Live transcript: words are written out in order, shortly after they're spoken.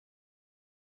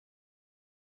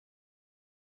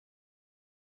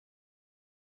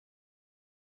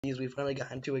ease. We finally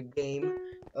got into a game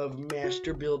of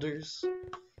Master Builders.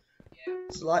 Yeah.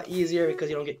 It's a lot easier because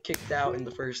you don't get kicked out in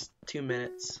the first 2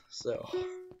 minutes. So. What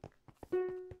if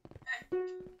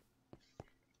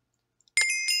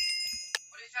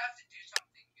you have to do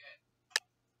something good?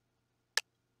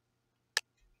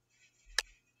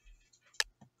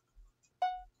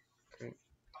 Okay.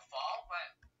 A fall?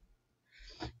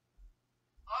 When?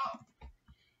 Oh.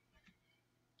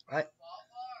 I Fall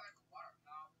or like a water?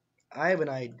 No. I have an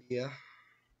idea. Okay.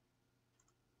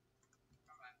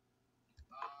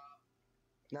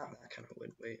 Not that kind of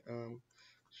wood. Wait.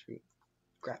 Shoot.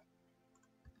 Crap.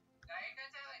 Now you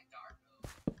guys are like dark though.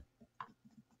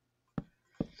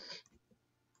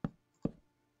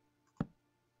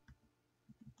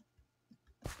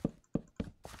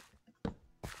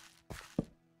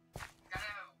 Gotta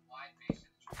have a wide base in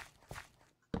the tree.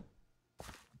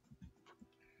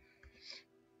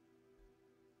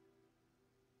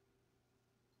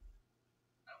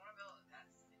 I don't want to build that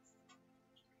fixed.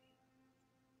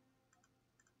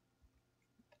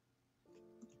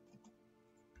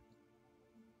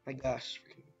 My gosh.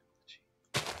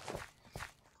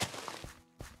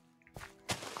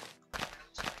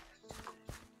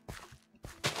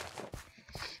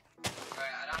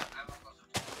 Alright, I won't go so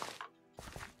tall.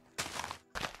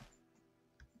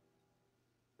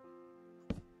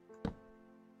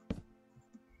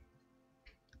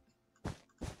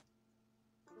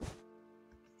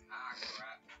 Ah,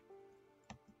 crap.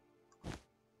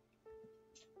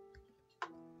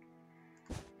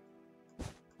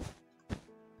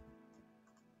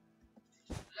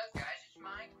 Look guys, it's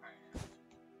Minecraft.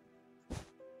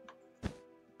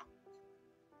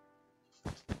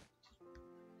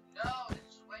 No, this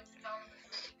is way too tall of a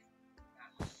tree.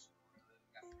 That's really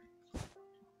got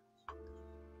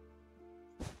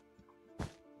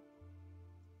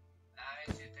I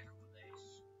need to take a place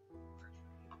for a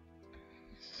tree.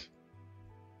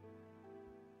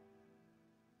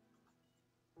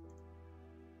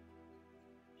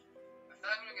 I feel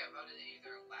like I'm gonna get voted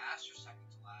either last or second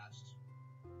to last.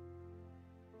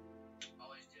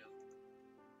 Always do.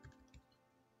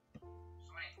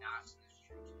 So many knots in this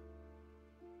tree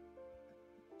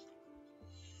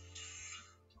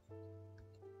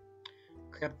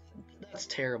too. Crap. That's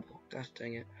terrible. Gosh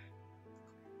dang it.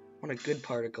 I want a good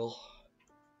particle.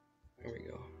 There we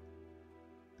go.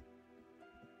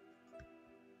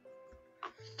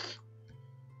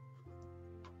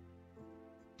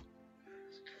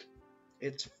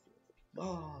 It's.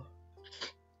 Oh.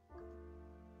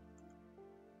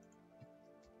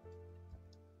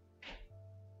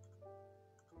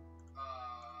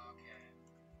 Okay.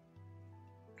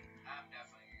 I'm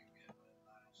definitely good with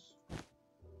last.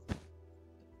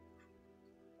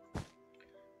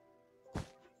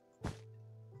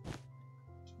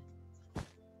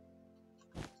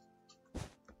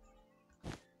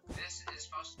 This is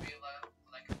supposed to be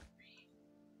like a read.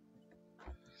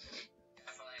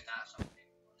 Definitely not something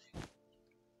like.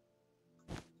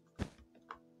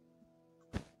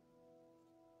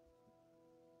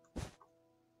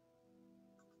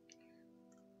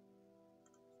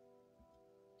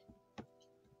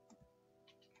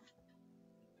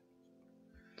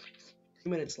 Two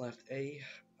minutes left.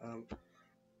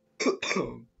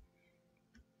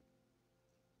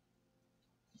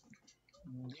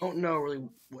 Don't know really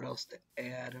what else to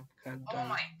add. I'm kind of Oh done.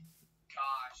 my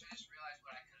gosh, I just realized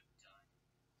what I could have done.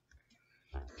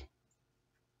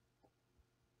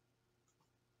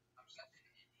 I'm such an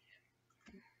idiot.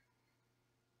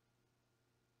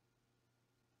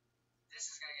 This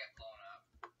is gonna get blown up.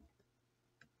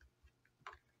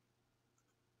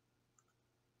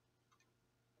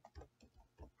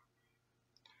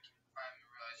 I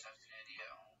realized I was an idiot.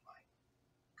 Oh my.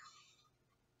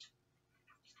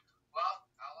 Well,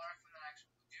 I'll learn from the next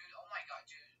one. Dude, oh my god,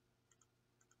 dude.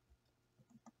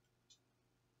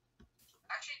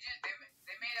 Actually, dude,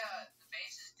 they made the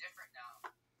base is different now.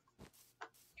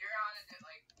 You're on it,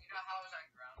 like, you know how I was on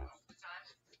ground most of the time?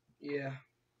 Yeah.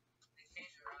 They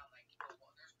changed it around, like,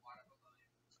 there's water below you.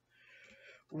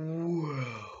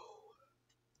 Whoa.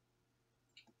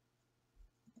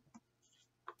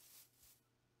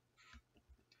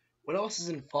 What else is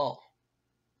in fall?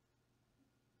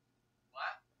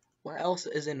 What? What else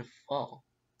is in fall?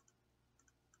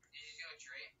 Did you do a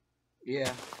tree?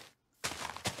 Yeah.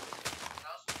 What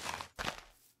else would you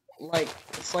do? Like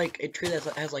it's like a tree that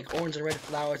has like orange and red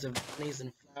flowers and bunnies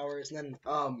and flowers, and then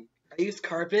I used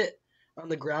carpet on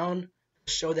the ground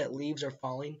to show that leaves are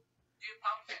falling. Do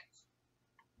pumpkins.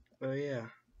 Oh yeah.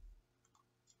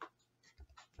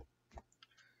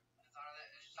 I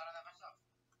just thought of that myself.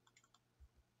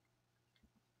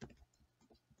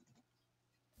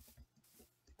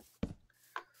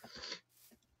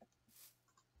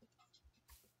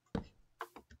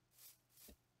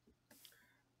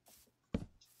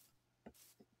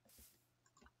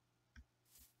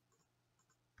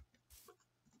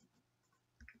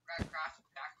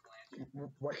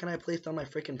 What can I place on my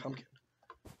freaking pumpkin?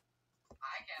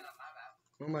 I can on my map.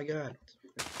 Oh my god.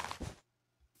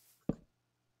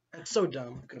 That's so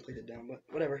dumb. I'm gonna place it down, but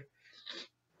whatever.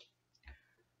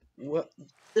 What?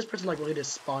 This person like really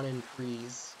just spawn in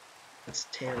trees. That's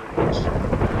terrible.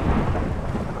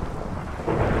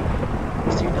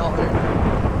 See, Dalton.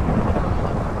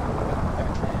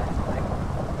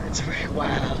 That's very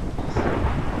wow.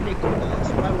 Nicholas,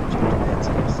 why would you do that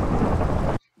to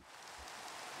yourself?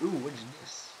 Ooh, what is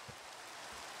this?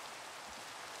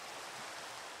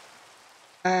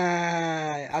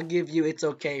 I'll give you it's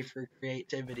okay for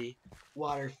creativity.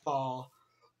 Waterfall.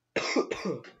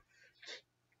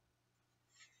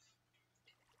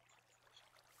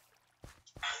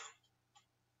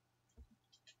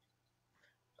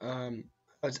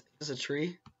 Oh, is this a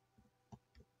tree?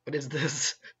 What is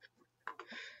this?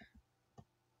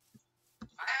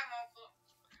 I have no clue.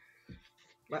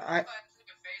 I, It's like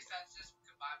a face that's just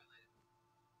combobulated.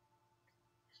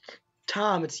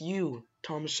 Tom, it's you.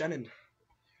 Tom Shannon.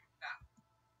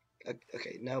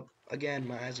 Okay, nope. Again,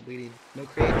 my eyes are bleeding. No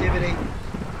creativity.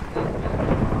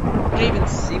 I can't even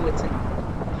see what's in.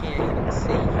 Can't even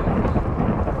see.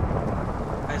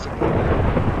 Eyes are bleeding.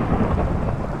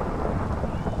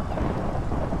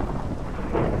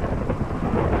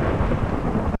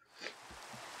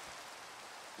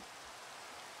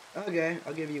 Okay,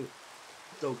 I'll give you.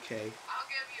 It's okay. I'll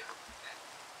give you.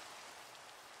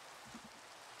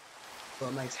 So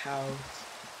a nice house.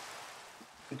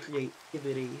 And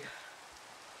creativity.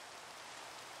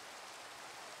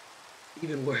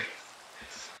 Even worse.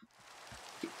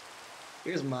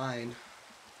 Here's mine.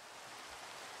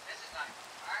 This is not.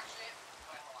 Actually,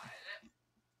 wait, hold on. Is it?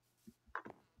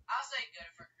 I'll say good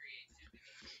for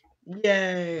creativity.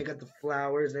 Yay! I got the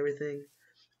flowers and everything.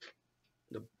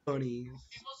 The bunnies.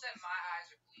 People said my eyes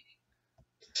are bleeding.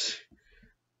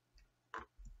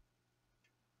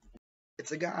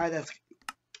 It's a guy that's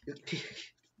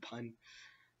pun.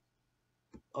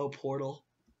 Oh, Portal.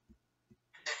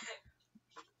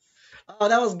 Oh,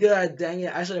 that was good. Dang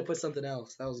it! I should have put something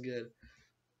else. That was good.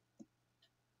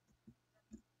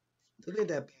 Don't think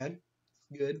that bad.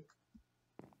 Good.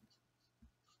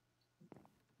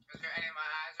 Is there any of my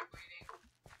eyes are bleeding?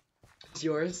 It's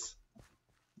yours.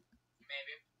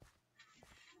 Maybe.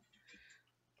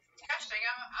 Gosh dang,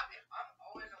 I'm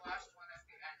always the last one at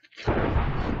the end.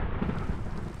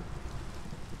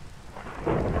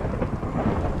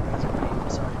 I'm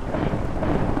sorry.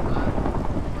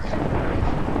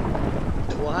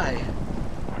 Why?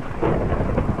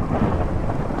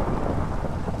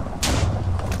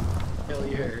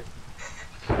 Failure.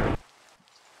 I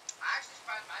actually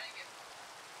surprised mine didn't get.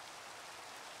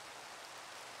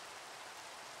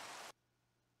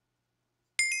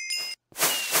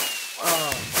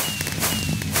 Oh.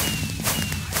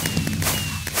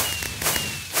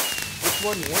 Which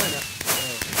one won?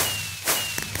 Oh.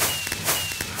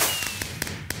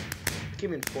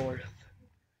 Came in fourth.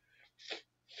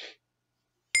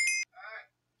 Alright.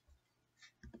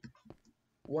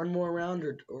 One more round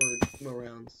or two more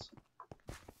rounds?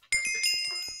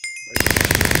 Let's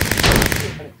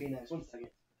do Phoenix, 1 second.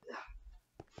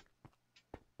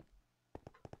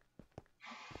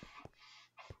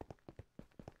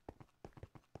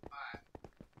 Alright.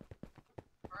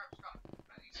 Herbs, come.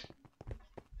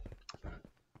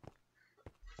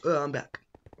 Ready? I'm back.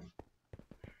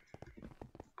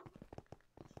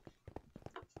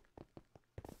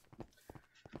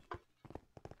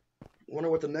 Wonder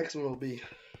what the next one will be.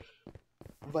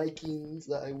 Vikings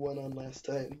that I won on last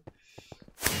time.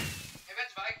 If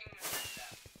it's Vikings, it's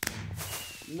that.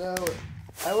 No,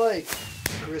 I like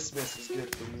Christmas is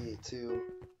good for me too.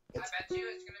 I bet you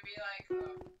it's gonna be like,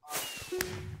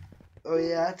 Oh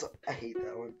yeah, I hate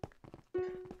that one.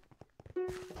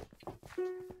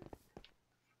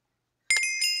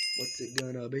 What's it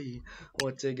gonna be?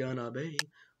 What's it gonna be?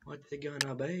 What's it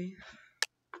gonna be?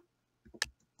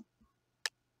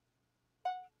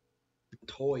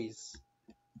 Toys.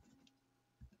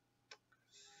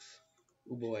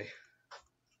 Oh boy.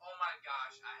 oh my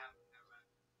gosh, I have never.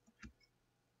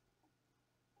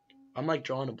 I'm like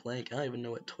drawing a blank. I don't even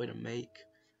know what toy to make.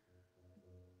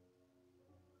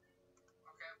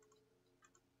 Okay.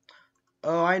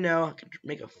 Oh, I know. I could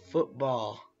make a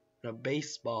football and a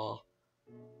baseball.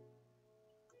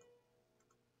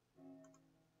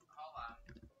 Hold on.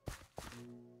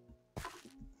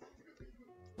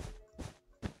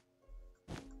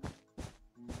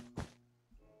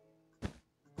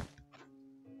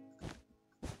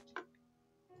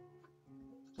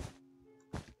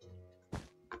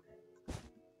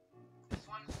 This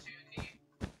one's 2D.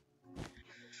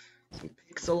 Some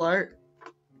pixel art.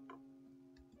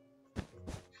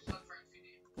 Just look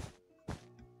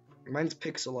Mine's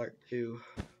pixel art too.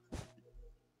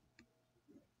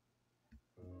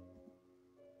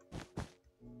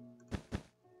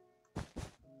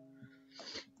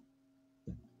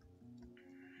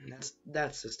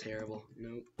 That's just terrible.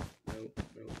 Nope. Nope.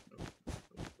 Nope. Nope.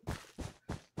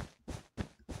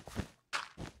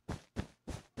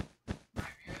 My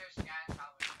viewers can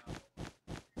probably know.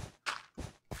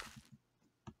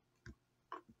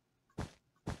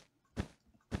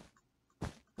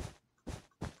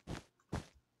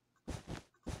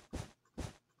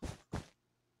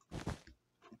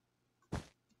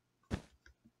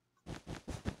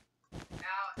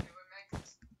 Now it would make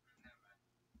never mind.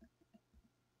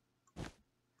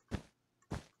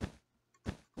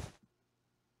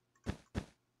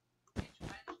 It's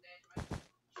Wednesday,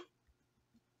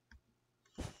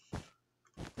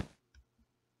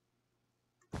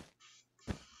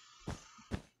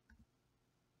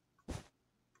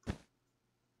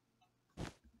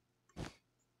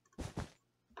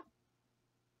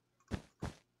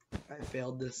 I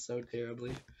failed this so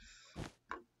terribly.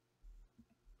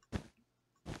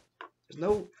 There's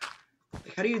no.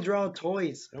 Like, how do you draw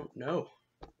toys? I don't know.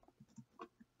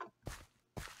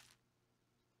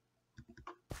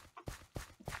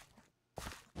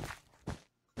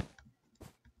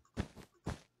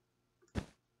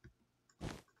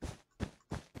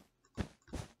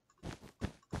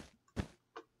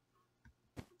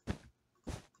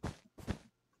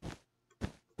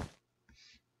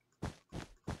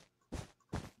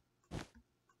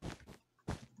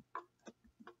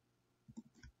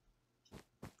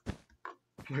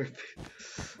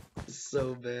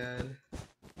 So bad.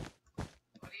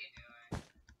 What are you doing?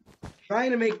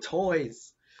 Trying to make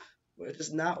toys, but it's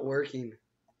just not working.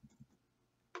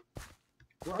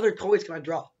 What other toys can I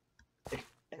draw?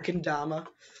 Kendama.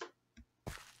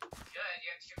 Good,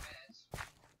 you have 2 minutes.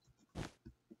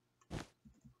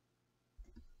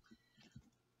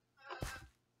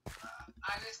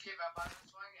 I just gave up on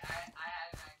this one. I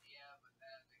had an idea, but then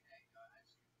I was like, hey, go ahead.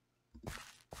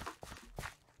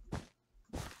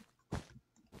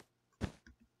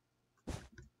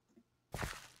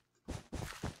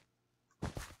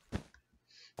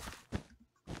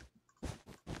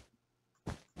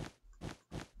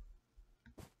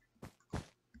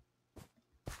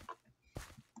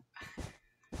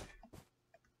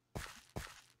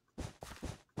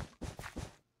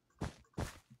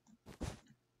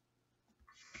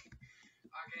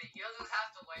 Okay, you'll just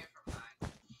have to wait for mine.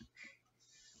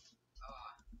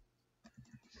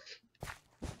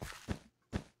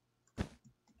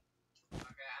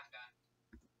 Okay, I'm done.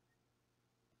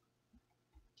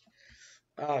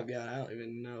 Oh god, I don't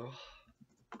even know.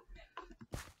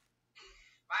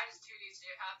 Mine is 2D, so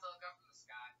you have to look up from the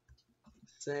sky.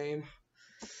 Same.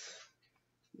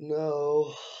 No.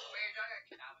 Wait, you're drawing a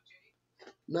Kendama 2D?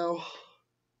 No.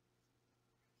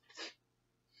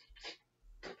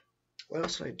 What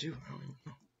else did I do? I don't even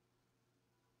know.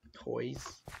 Toys.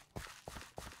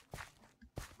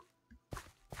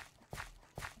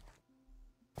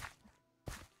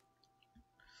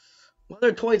 What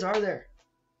other toys are there?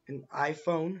 An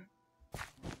iPhone.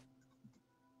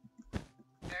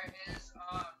 There is,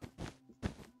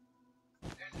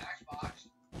 there's an Xbox.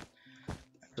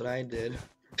 That's what I did.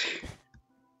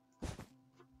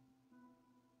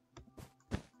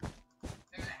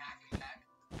 There's a Hacky Sack.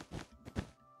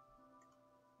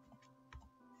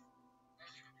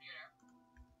 There's a computer.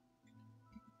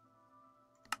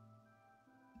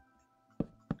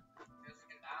 There's a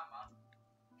Kendama.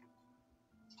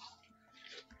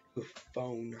 The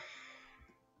phone. You're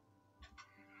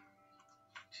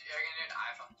gonna do an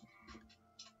iPhone.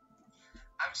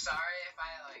 I'm sorry if I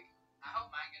hope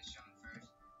mine gets shown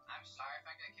first. I'm sorry if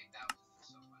I get kicked out.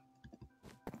 This is so fun.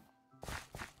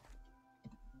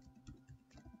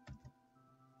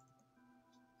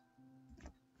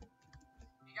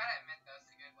 You gotta admit though, it's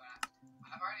a good one.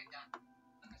 I've already done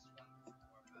this one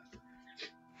before, but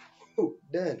Oh,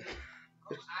 done.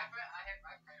 I pray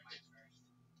mine first.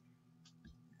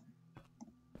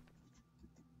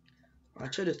 I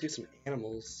should just do some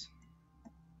animals.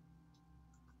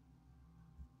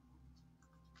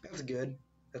 That's good.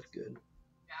 That's good.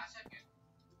 Yeah, I said good.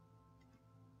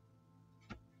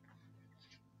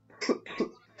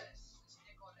 Oh, that's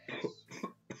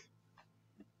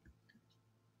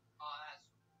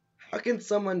How can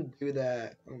someone do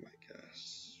that? Oh my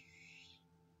gosh.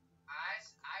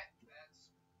 that's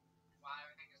wow,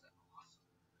 everything is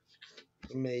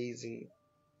awesome. Amazing.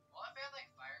 Well, if it had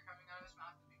like fire coming out of his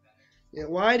mouth, it'd be better. Yeah,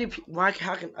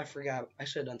 how can, I forgot. I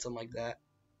should have done something like that.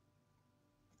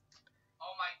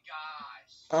 Oh my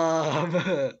gosh.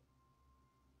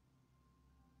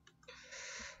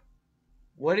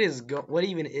 What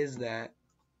even is that?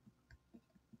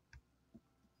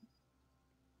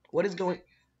 What is going?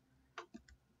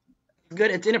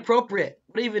 Good. It's inappropriate.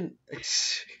 What even?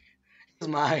 It's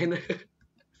mine. View it as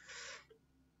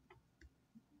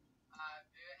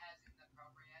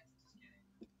inappropriate. Just kidding.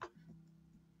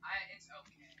 It's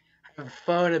okay. A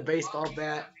phone, a baseball Okay,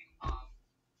 bat. ping pong.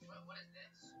 What is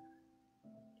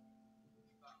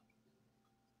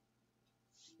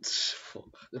this?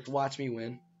 Just watch me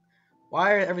win.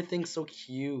 Why are everything so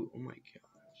cute? Oh my god.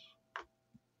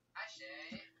 Hi,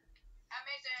 Shay.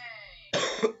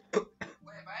 Amazing! Wait,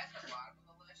 am I at the bottom of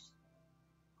the list?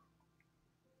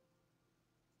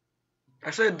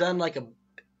 I should have done like a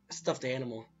stuffed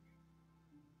animal.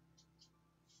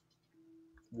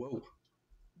 Whoa.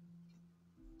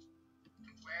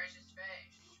 Where's his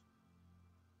face?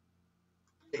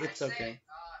 It's I'd say, okay.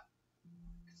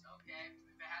 it's okay.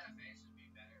 If it had a face, it'd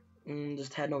be better.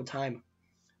 Just had no time.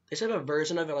 They should have a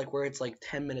version of it like where it's like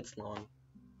 10 minutes long.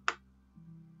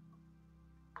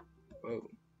 Whoa.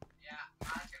 Yeah,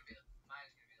 mine's gonna be the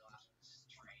last one. This is a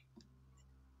train.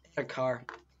 A car.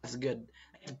 That's good.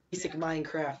 That's basic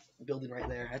Minecraft building right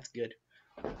there. That's good.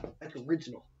 That's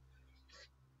original.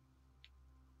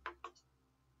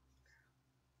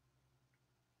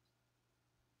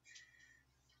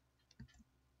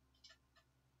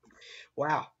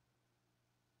 Wow.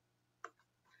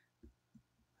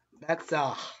 That's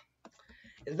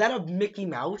is that a Mickey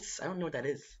Mouse? I don't know what that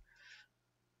is.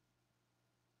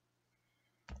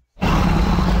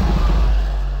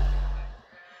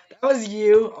 That was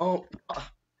you. Oh, are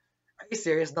you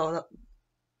serious? No, that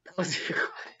was you.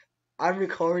 I'm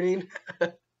recording.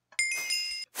 What's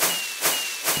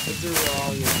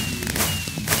wrong with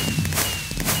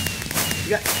you? You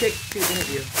got kicked too, didn't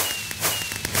you?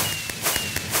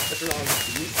 What's wrong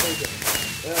with you? You so good.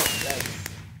 Well, that's.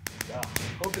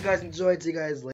 Hope you guys enjoyed. See you guys later.